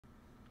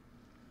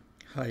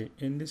Hi,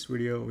 in this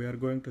video we are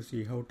going to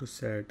see how to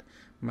set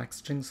max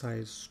string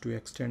size to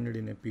extended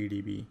in a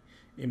PDB.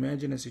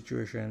 Imagine a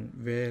situation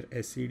where a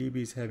CDB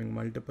is having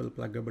multiple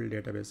pluggable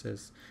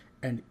databases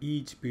and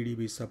each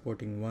PDB is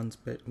supporting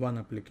one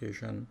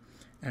application,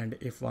 and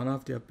if one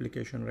of the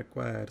application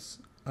requires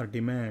or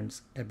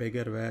demands a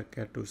bigger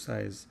var2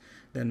 size,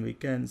 then we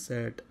can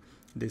set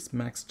this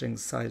max string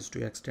size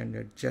to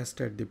extended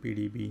just at the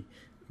PDB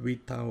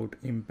without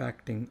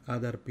impacting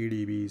other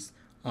PDBs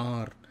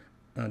or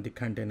the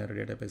container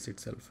database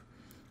itself.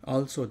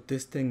 Also,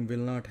 this thing will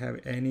not have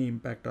any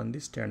impact on the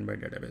standby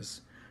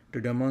database.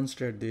 To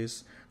demonstrate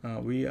this,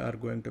 we are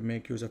going to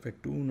make use of a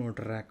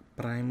 2-node RAC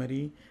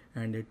primary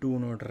and a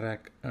 2-node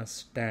RAC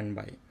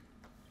standby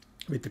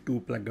with 2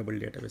 pluggable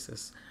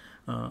databases.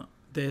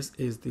 This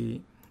is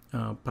the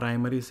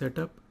primary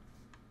setup,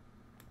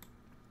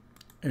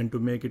 and to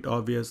make it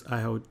obvious, I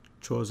have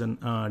chosen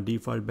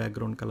default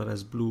background color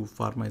as blue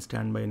for my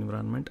standby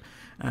environment,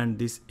 and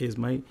this is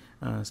my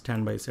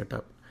standby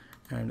setup.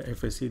 And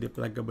if I see the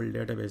pluggable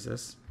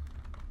databases,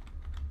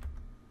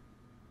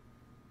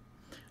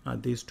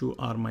 these two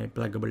are my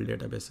pluggable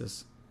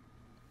databases.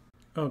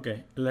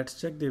 Okay, let's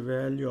check the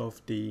value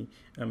of the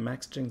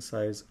max string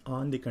size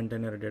on the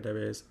container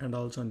database and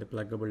also on the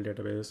pluggable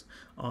database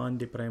on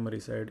the primary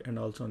side and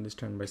also on the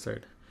standby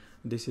side.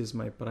 This is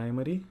my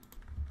primary.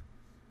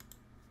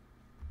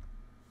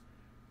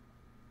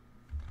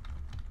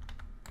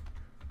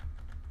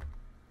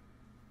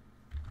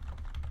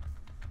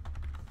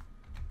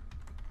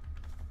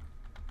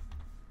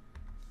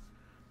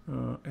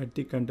 At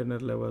the container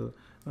level,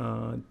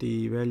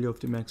 the value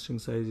of the max string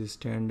size is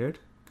standard.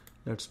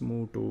 Let's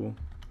move to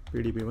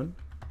PDB1.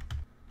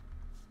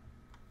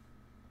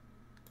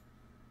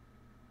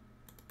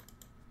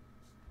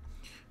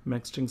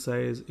 Max string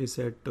size is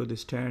set to the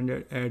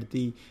standard at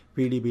the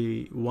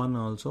PDB1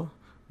 also.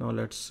 Now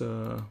let's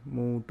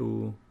move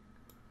to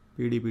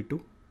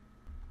PDB2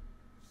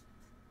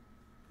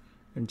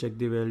 and check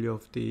the value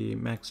of the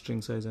max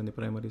string size on the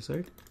primary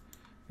side.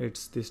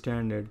 It's the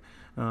standard.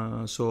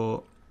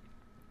 So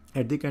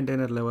at the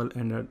container level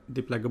and at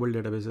the pluggable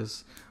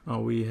databases,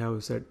 we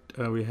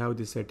have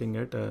the setting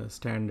at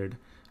standard.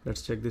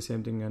 Let's check the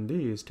same thing on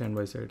the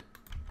standby side.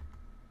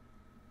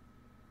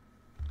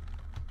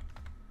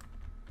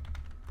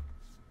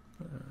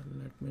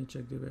 Let me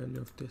check the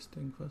value of this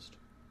thing first.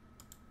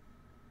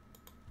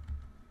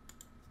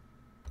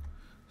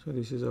 So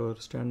this is our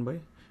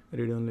standby,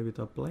 read only with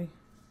apply.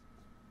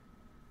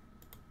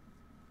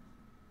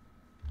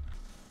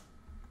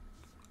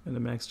 And the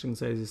max string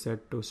size is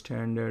set to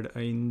standard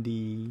in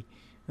the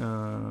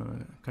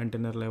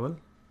container level.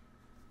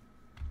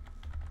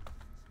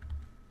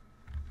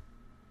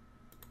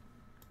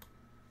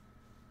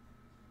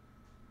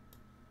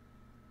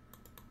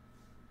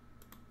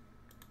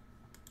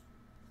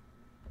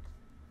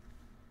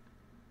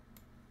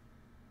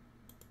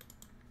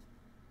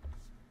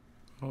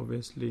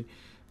 Obviously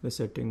the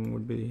setting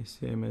would be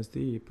same as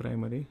the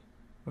primary,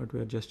 but we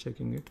are just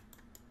checking it.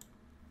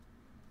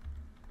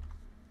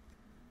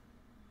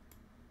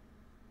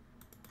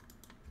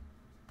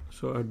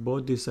 So at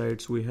both the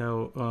sites we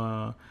have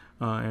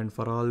and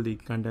for all the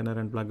container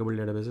and pluggable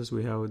databases,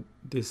 we have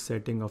this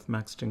setting of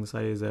max string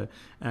size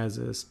as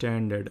a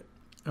standard.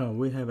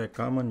 We have a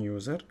common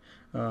user.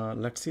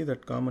 Let's see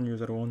that common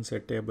user owns a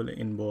table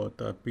in both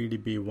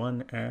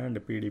PDB1 and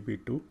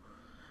PDB2.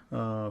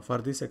 For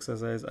this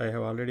exercise, I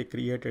have already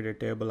created a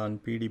table on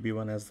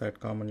PDB1 as that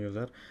common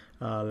user.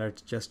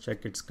 Let's just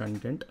check its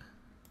content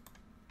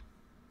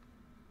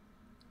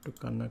to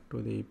connect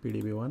to the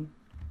PDB1.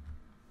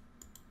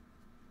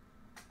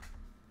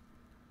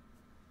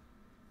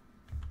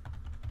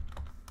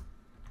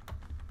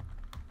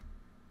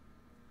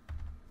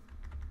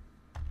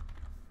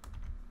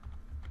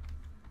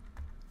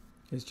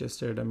 It's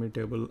just a dummy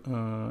table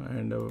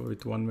and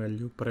with one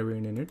value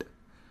Praveen in it.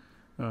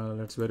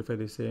 Let's verify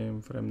the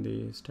same from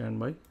the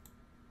standby.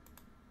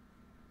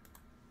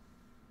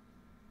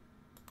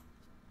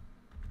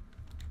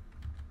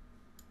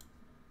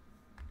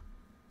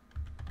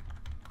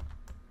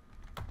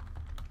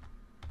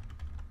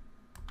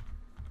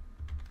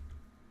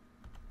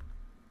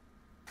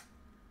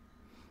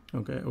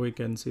 Okay, we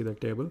can see the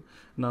table.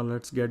 Now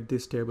let's get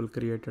this table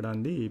created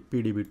on the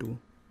PDB2.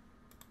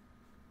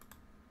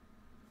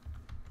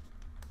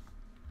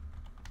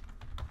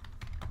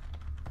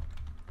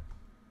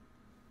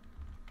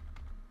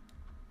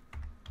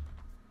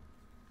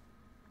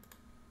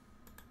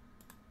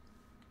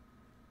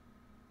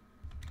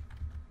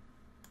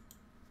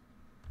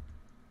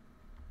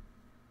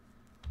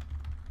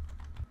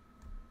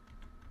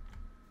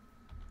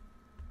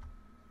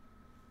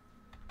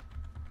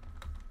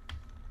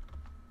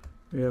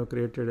 We have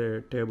created a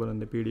table on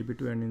the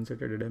PDB2 and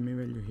inserted a dummy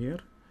value here.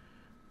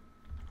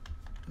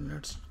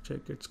 Let's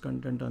check its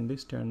content on the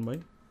standby.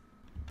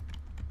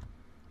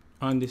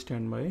 On the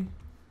standby,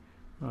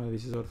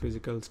 this is our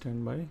physical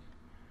standby.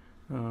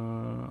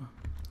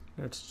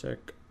 Let's check.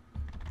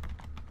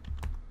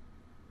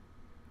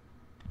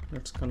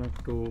 Let's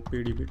connect to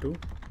PDB2.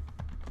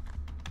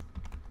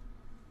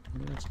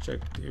 Let's check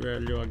the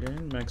value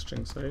again. Max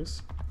string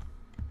size,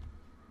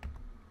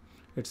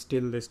 it's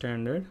still the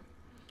standard.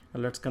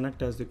 Let's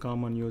connect as the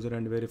common user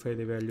and verify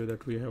the value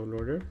that we have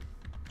loaded.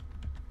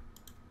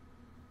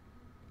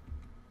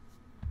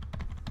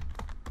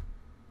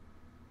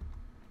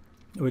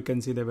 We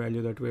can see the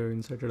value that we have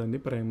inserted on the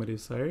primary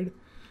side,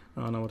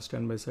 on our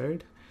standby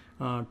side.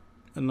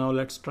 Now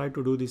let's try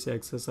to do this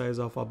exercise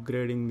of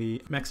upgrading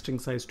the max string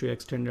size to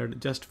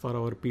extended just for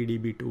our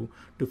PDB2.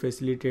 To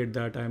facilitate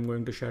that, I am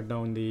going to shut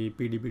down the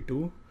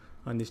PDB2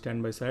 on the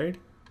standby side.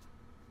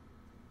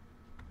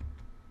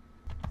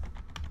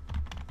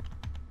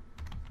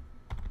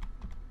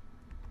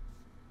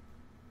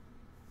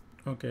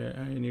 Okay,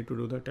 I need to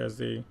do that as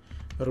the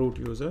root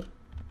user,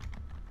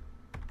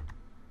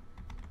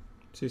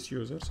 sys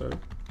user, sorry.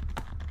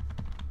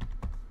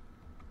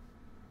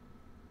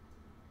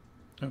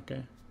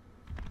 Okay.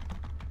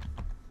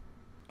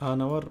 On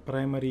our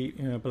primary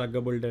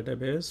pluggable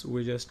database,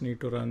 we just need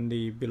to run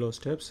the below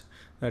steps.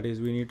 That is,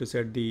 we need to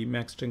set the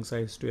max string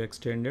size to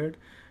extended,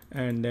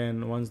 and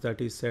then once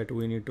that is set,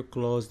 we need to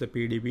close the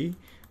PDB,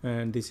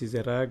 and this is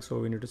a RAC, so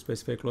we need to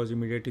specify close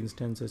immediate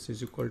instances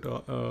is equal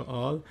to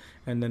all,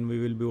 and then we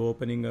will be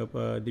opening up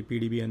the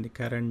PDB and the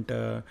current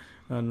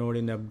node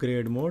in the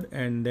upgrade mode,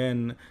 and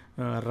then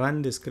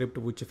run the script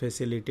which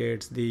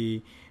facilitates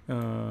the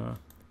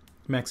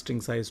max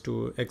string size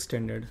to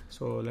extended.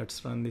 So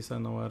let's run this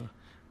on our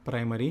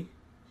primary.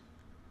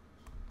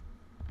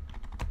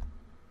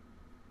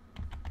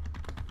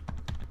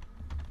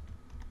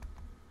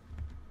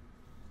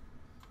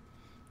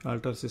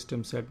 Alter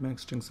system set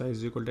max string size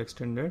is equal to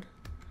extended,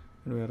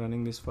 and we are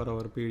running this for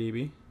our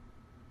PDB.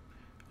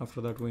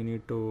 After that, we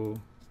need to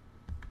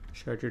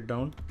shut it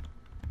down.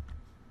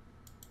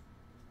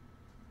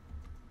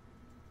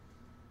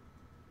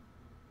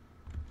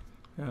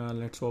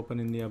 Let's open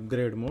in the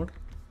upgrade mode.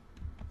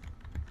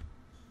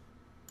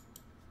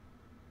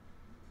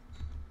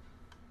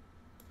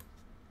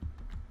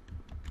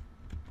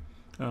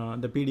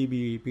 The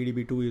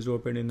PDB2 is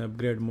opened in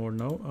upgrade mode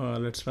now.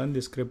 Let's run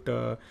the script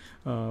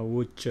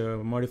which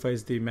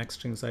modifies the max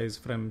string size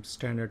from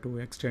standard to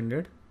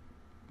extended.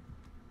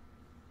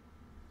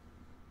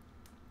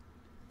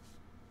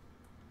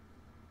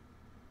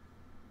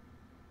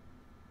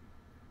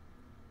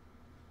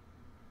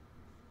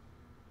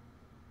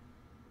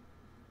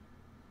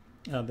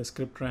 The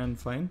script ran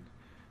fine,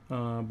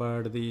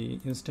 but the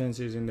instance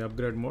is in the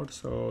upgrade mode,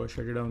 so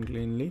shut it down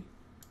cleanly.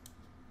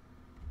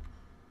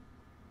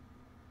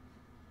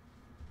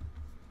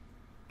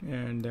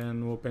 And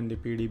then open the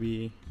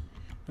PDB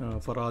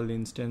for all the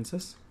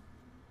instances.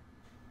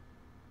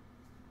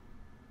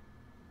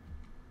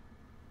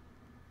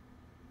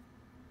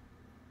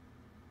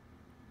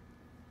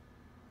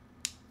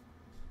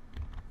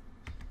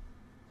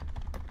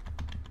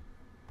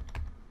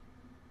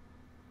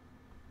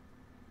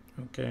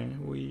 Okay,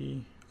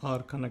 we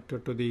are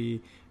connected to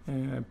the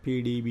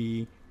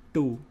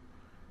PDB2.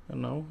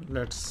 Now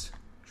let's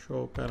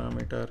show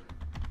parameter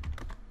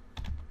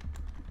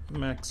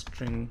max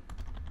string.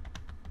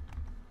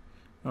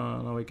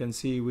 Now we can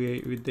see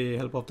with the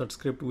help of that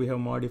script, we have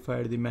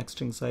modified the max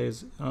string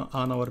size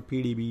on our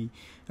PDB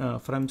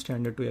from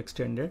standard to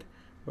extended.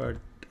 But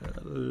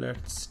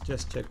let's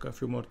just check a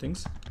few more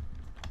things.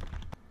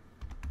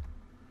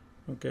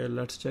 Okay,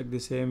 let's check the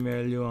same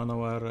value on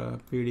our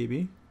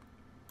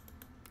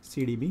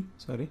CDB,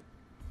 sorry.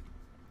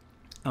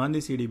 On the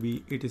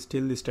CDB, it is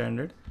still the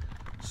standard.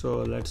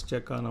 So let's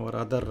check on our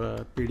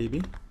other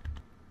PDB.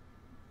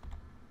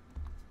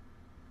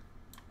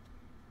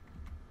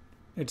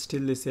 It's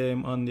still the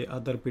same on the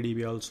other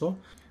PDB also.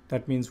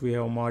 That means we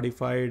have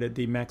modified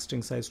the max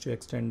string size to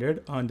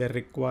extended on the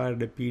required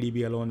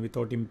PDB alone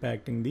without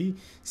impacting the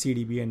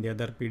CDB and the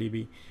other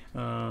PDB.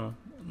 Now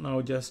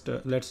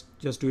let's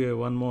just do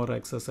one more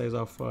exercise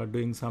of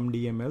doing some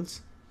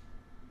DMLs.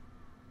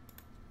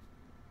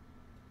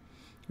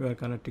 We are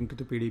connecting to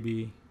the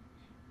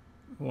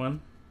PDB1.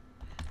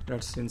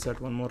 Let's insert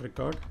one more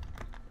record.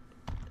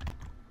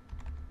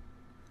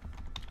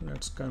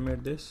 Let's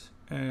commit this,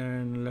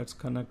 and let's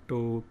connect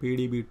to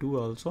PDB2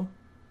 also.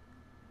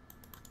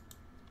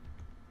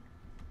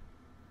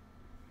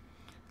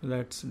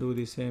 Let's do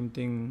the same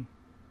thing,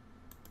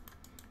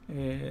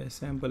 a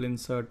sample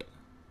insert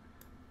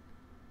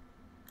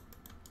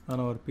on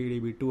our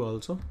PDB2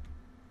 also.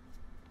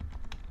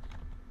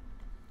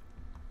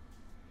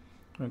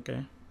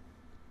 Okay,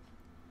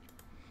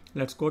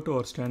 let's go to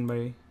our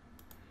standby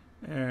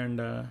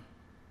and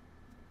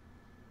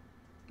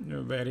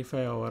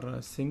verify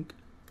our sync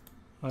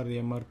or the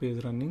MRP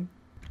is running.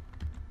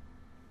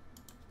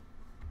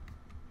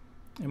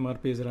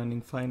 MRP is running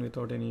fine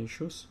without any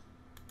issues.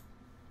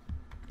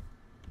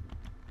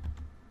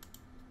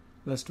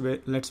 Let's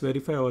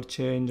verify our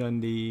change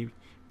on the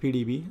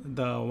PDB,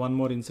 the one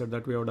more insert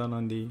that we have done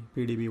on the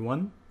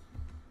PDB1.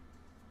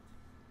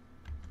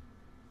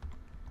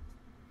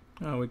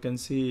 We can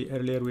see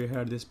earlier we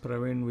had this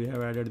Praveen, we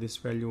have added this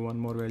value, one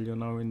more value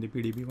now in the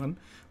PDB1.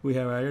 We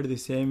have added the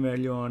same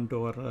value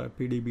onto our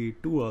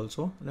PDB2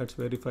 also. Let's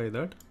verify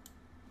that.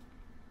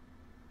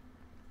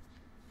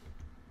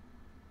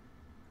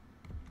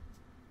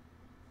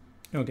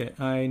 Okay,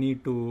 I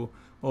need to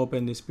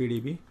open this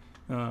PDB.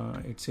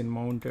 It's in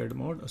mounted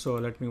mode, so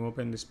let me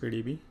open this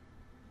PDB.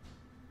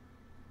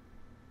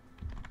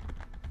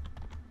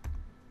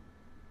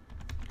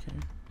 Okay.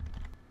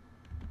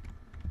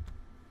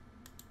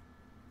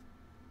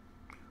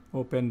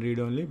 Open read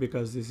only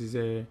because this is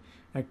a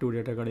active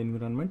data card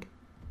environment.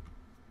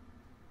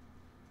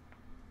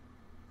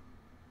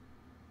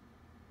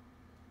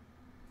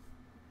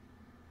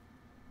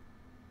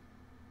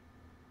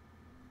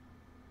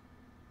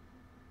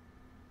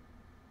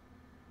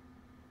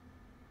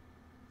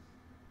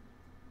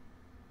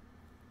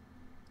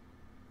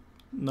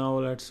 Now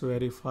let's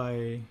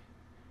verify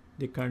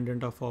the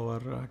content of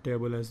our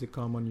table as the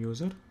common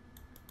user.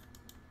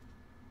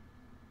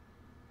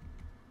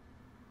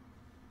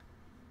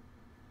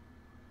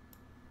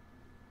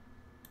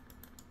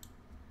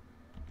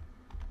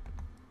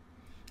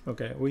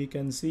 Okay, we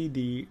can see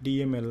the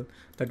DML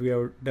that we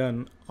have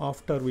done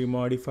after we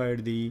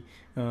modified the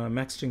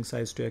max string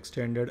size to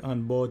extended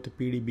on both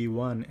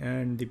PDB1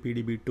 and the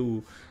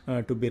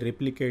PDB2 to be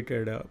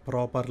replicated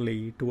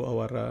properly to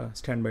our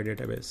standby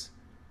database.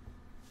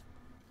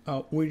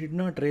 We did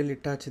not really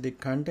touch the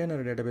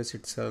container database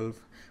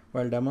itself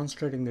while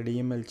demonstrating the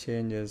DML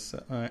changes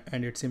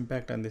and its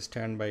impact on the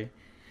standby.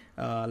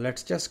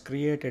 Let's just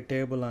create a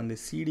table on the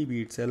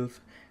CDB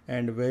itself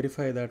and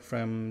verify that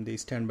from the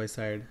standby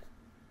side.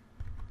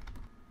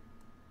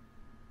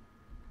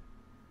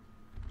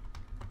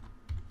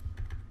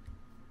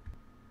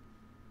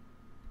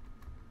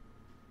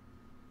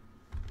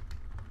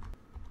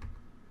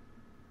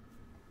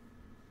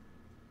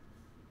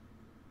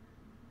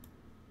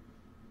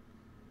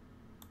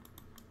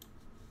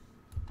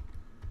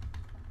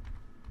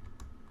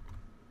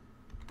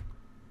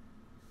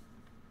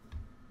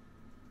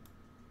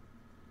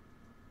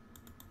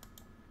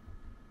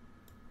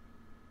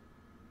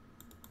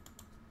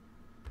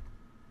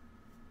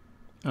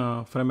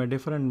 From a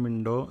different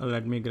window,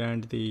 let me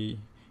grant the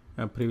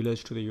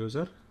privilege to the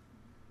user.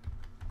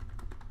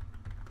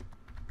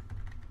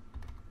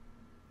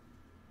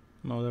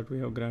 Now that we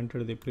have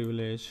granted the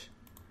privilege,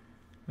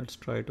 let's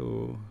try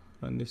to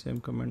run the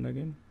same command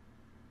again.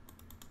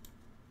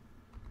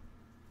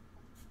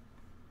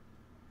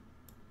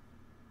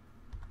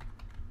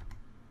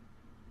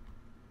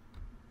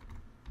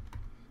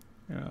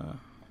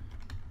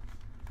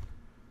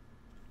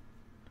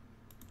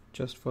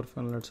 Just for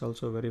fun, let's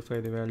also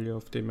verify the value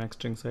of the max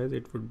string size.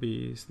 It would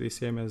be the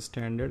same as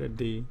standard at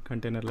the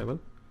container level.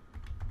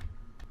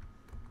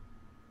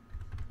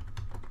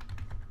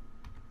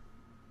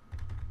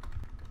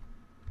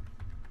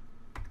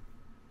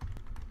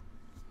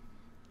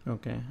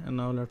 Okay, and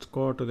now let's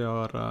go to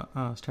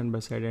our standby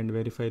side and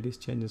verify these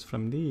changes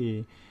from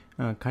the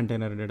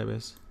container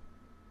database.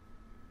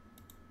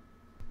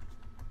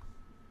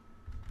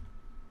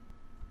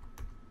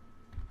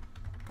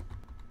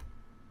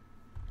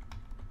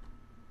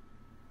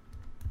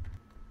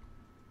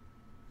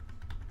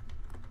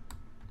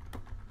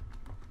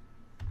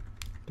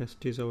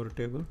 Test is our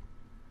table.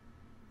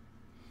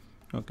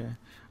 Okay,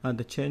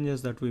 the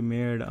changes that we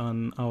made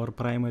on our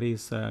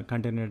primaries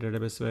container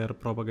database were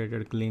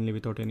propagated cleanly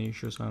without any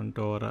issues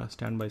onto our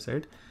standby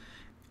side.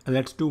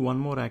 Let's do one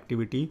more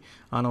activity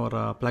on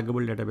our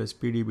pluggable database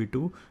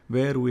PDB2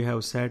 where we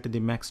have set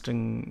the max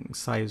string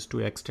size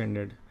to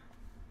extended.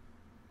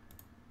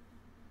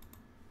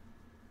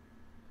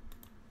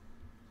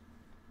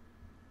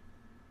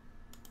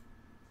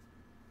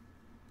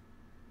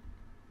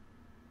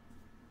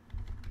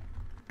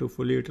 To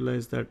fully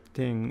utilize that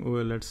thing,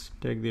 well, let's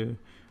take the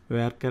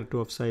varchar2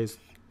 of size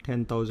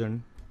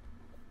 10,000.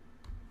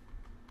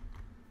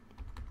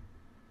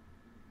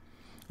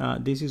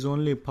 This is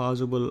only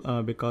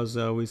possible because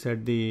we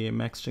set the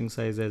max string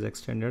size as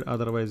extended.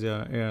 Otherwise,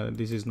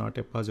 this is not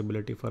a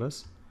possibility for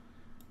us.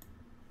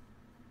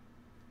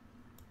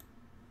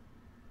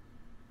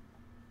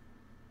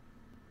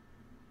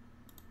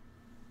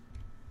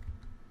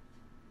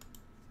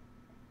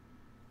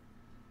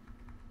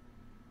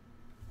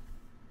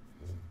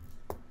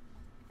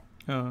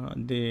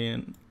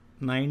 The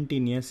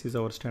 19S is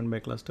our standby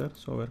cluster,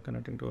 so we're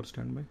connecting to our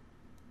standby.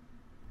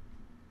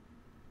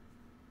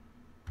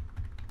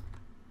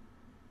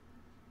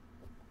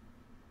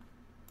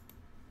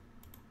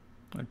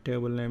 Our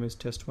table name is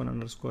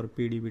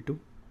test1_pdb2.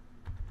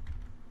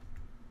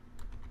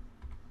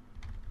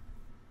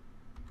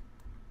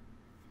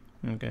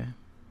 Okay.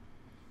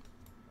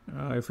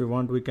 If we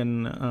want, we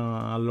can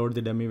load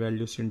the dummy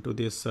values into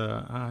this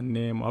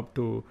name up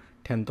to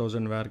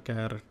 10,000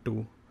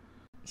 varchar2.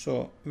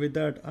 So with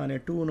that, on a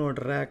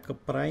 2-node RAC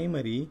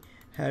primary,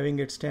 having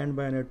it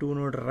standby on a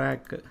 2-node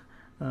RAC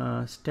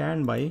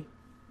standby,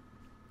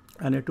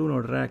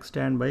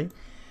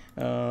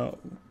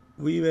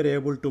 we were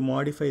able to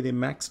modify the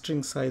max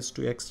string size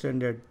to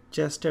extended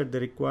just at the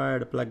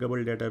required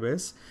pluggable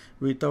database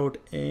without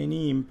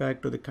any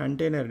impact to the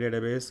container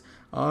database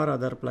or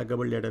other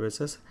pluggable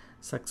databases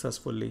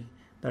successfully.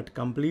 That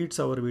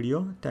completes our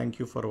video. Thank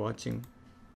you for watching.